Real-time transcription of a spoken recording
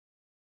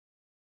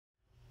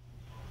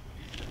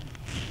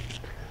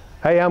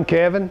Hey, I'm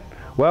Kevin.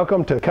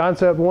 Welcome to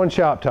Concept One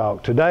Shop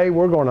Talk. Today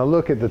we're going to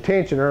look at the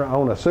tensioner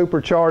on a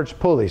supercharged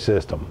pulley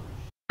system.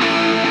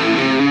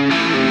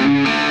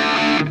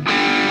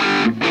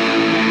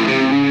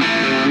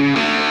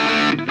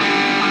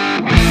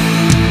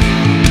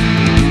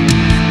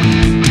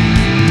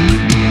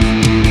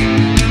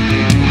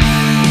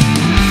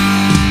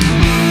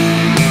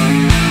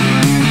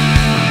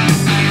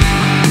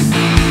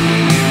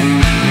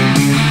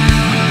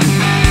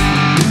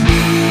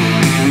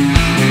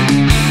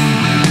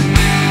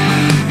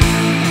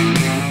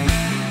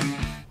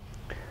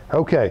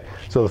 Okay,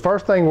 so the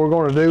first thing we're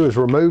going to do is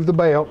remove the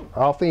belt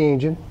off the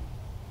engine,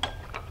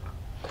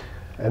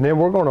 and then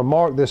we're going to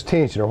mark this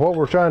tensioner. What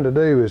we're trying to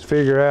do is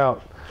figure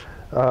out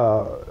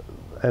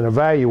and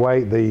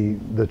evaluate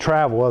the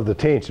travel of the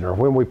tensioner.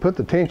 When we put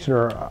the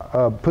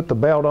tensioner, put the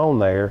belt on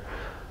there,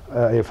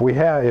 if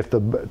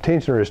the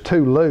tensioner is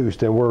too loose,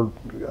 then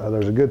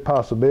there's a good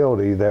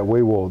possibility that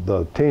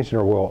the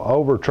tensioner will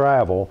over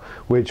travel,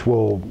 which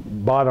will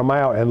bottom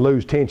out and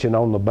lose tension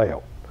on the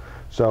belt.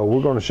 So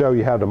we're going to show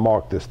you how to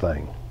mark this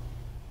thing.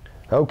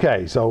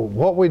 Okay, so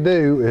what we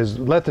do is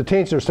let the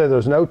tensioner say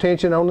there's no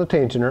tension on the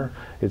tensioner.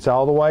 It's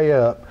all the way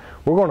up.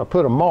 We're going to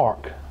put a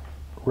mark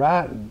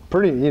right, you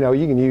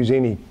can use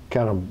any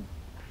kind of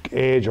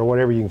edge or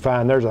whatever you can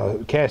find. There's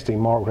a casting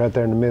mark right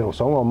there in the middle.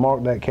 So I'm going to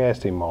mark that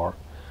casting mark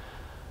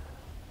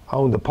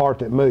on the part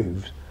that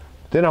moves.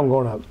 Then I'm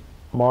going to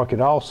mark it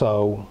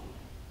also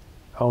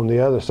on the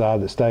other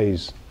side that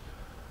stays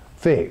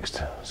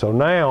fixed. So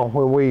now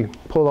when we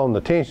pull on the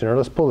tensioner,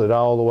 let's pull it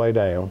all the way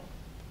down.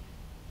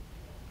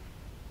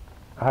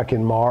 I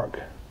can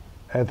mark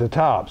at the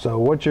top. So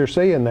what you're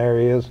seeing there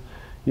is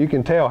you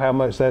can tell how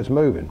much that's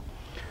moving.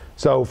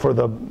 So for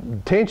the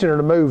tensioner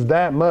to move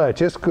that much,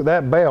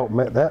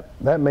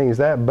 that means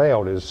that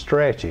belt is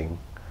stretching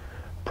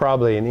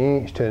probably an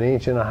inch to an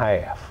inch and a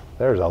half.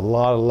 There's a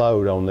lot of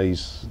load on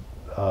these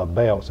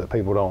belts that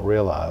people don't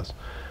realize.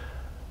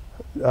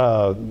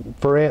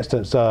 For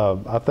instance,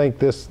 I think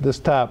this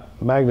type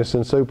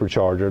Magnuson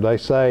supercharger, they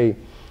say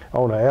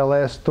on a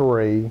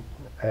LS3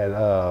 at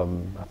I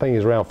think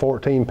it's around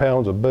 14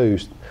 pounds of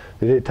boost,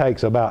 that it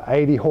takes about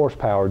 80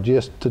 horsepower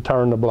just to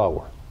turn the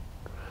blower,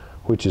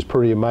 which is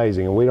pretty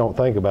amazing. And we don't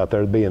think about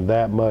there being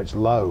that much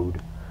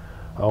load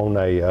on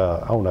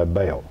a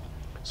belt.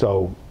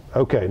 So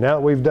okay, now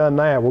that we've done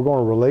that, we're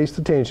going to release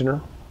the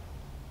tensioner,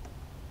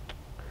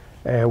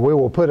 and we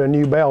will put a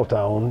new belt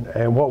on.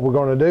 And what we're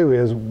going to do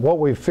is, what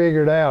we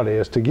figured out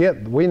is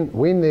we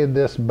need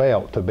this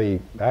belt to be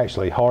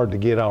actually hard to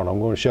get on. I'm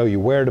going to show you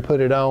where to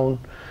put it on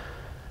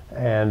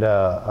and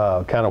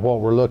kind of what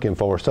we're looking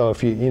for. So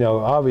if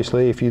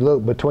obviously if you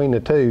look between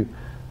the two,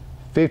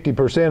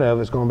 50%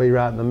 of it's going to be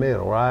right in the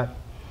middle, right?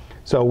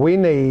 So we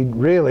need,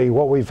 really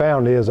what we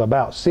found is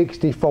about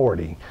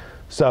 60-40.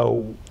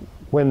 So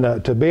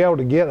to be able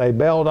to get a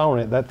belt on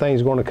it, that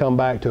thing's going to come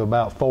back to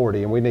about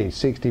 40, and we need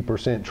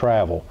 60%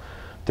 travel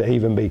to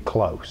even be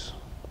close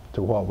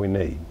to what we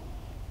need.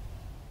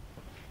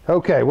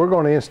 Okay, we're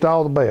going to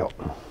install the belt.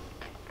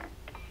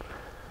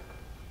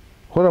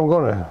 What I'm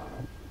going to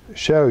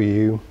show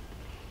you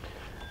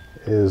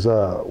is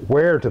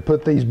where to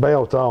put these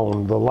belts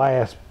on. The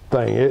last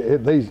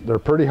thing, they're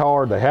pretty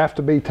hard. They have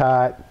to be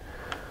tight,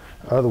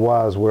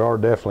 otherwise we are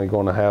definitely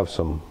going to have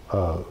some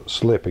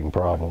slipping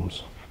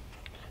problems.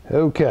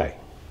 Okay,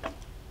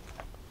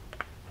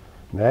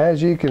 now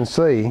as you can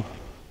see,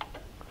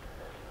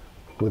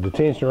 with the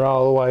tensioner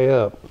all the way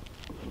up,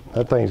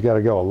 that thing's got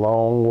to go a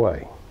long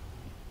way.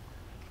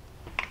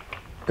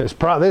 This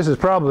is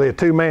probably a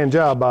two-man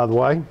job, by the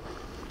way,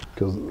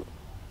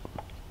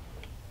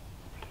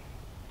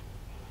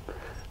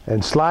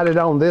 and slide it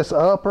on this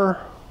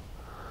upper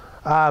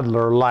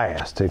idler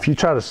last. If you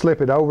try to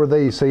slip it over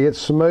these, see it's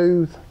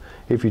smooth.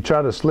 If you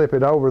try to slip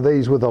it over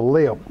these with a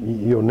lip,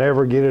 you'll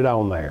never get it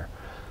on there.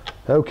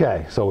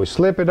 Okay, so we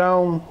slip it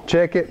on,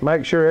 check it,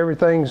 make sure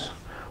everything's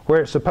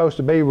where it's supposed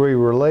to be, we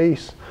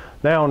release.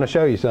 Now I want to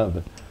show you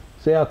something.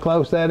 See how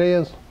close that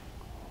is?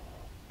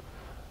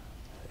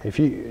 If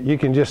you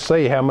can just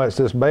see how much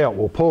this belt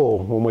will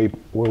pull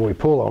when we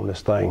pull on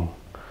this thing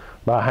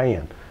by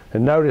hand.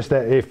 And notice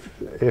that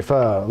if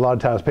a lot of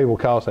times people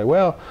call and say,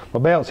 well, my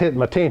belt's hitting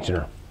my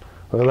tensioner.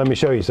 Well, let me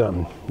show you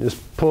something.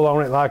 Just pull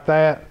on it like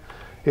that,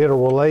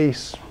 it'll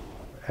release,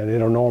 and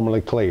it'll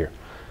normally clear.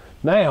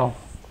 Now,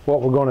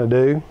 what we're going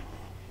to do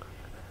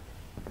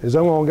is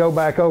I'm going to go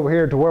back over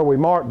here to where we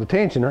marked the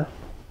tensioner,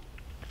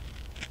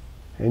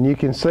 and you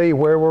can see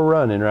where we're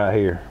running right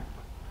here.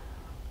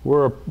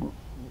 We're a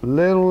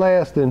little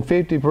less than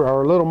 50,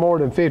 or a little more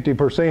than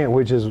 50%,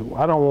 which is,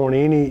 I don't want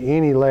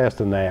any less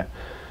than that.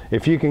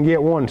 If you can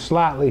get one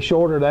slightly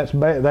shorter, that's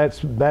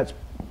best.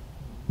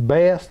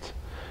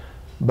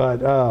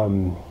 But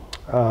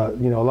a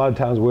lot of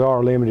times we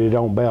are limited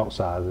on belt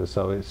sizes,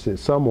 so it's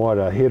somewhat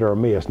a hit or a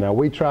miss. Now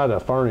we try to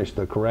furnish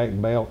the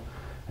correct belt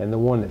and the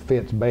one that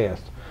fits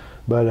best.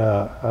 But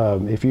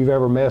if you've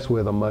ever messed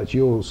with them much,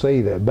 you'll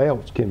see that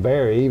belts can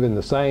vary. Even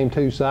the same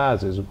two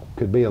sizes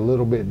could be a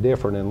little bit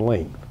different in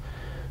length.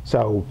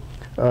 So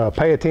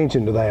pay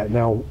attention to that.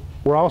 Now,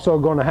 We're also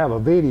going to have a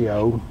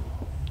video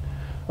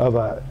of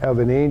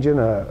an engine.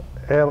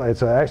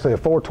 It's actually a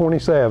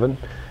 427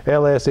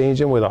 LS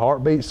engine with a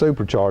heartbeat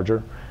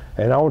supercharger,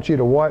 and I want you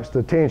to watch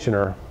the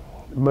tensioner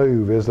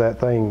move as that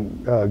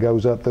thing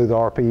goes up through the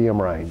RPM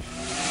range.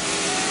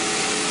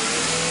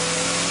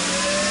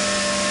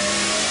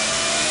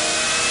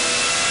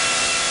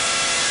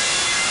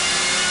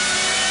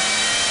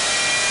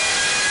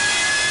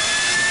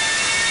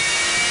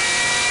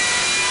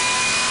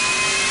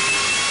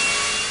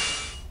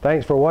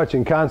 Thanks for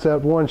watching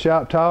Concept One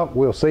Shop Talk.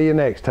 We'll see you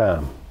next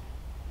time.